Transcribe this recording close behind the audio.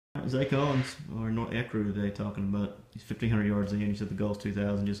Zay Cullens or North Ecru today talking about he's 1,500 yards in. You said the goal's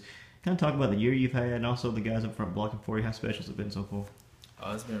 2,000. Just kind of talk about the year you've had and also the guys up front blocking for you. How special has it been so far?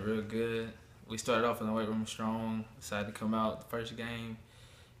 Oh, it's been real good. We started off in the weight room strong, decided to come out the first game,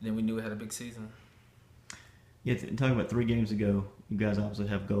 and then we knew we had a big season. Yeah, talking about 3 games ago, you guys obviously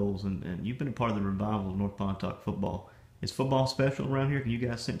have goals, and you've been a part of the revival of North Pontotoc football. Is football special around here? Can you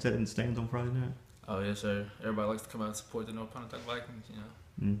guys sense that in the stands on Friday night? Oh, yes, sir. Everybody likes to come out and support the North Pontotoc Vikings, you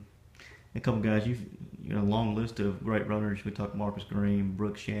know. Mm. A couple guys, you've a long list of great runners. We talked Marcus Green,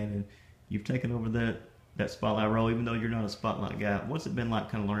 Brooks Shannon. You've taken over that spotlight role, even though you're not a spotlight guy. What's it been like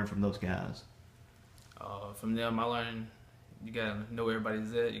kind of learning from those guys? From them, I learned you got to know where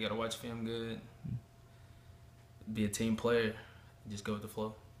everybody's at. You got to watch film good, be a team player, just go with the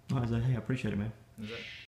flow. All right, Zay, hey, I appreciate it, man. Is that?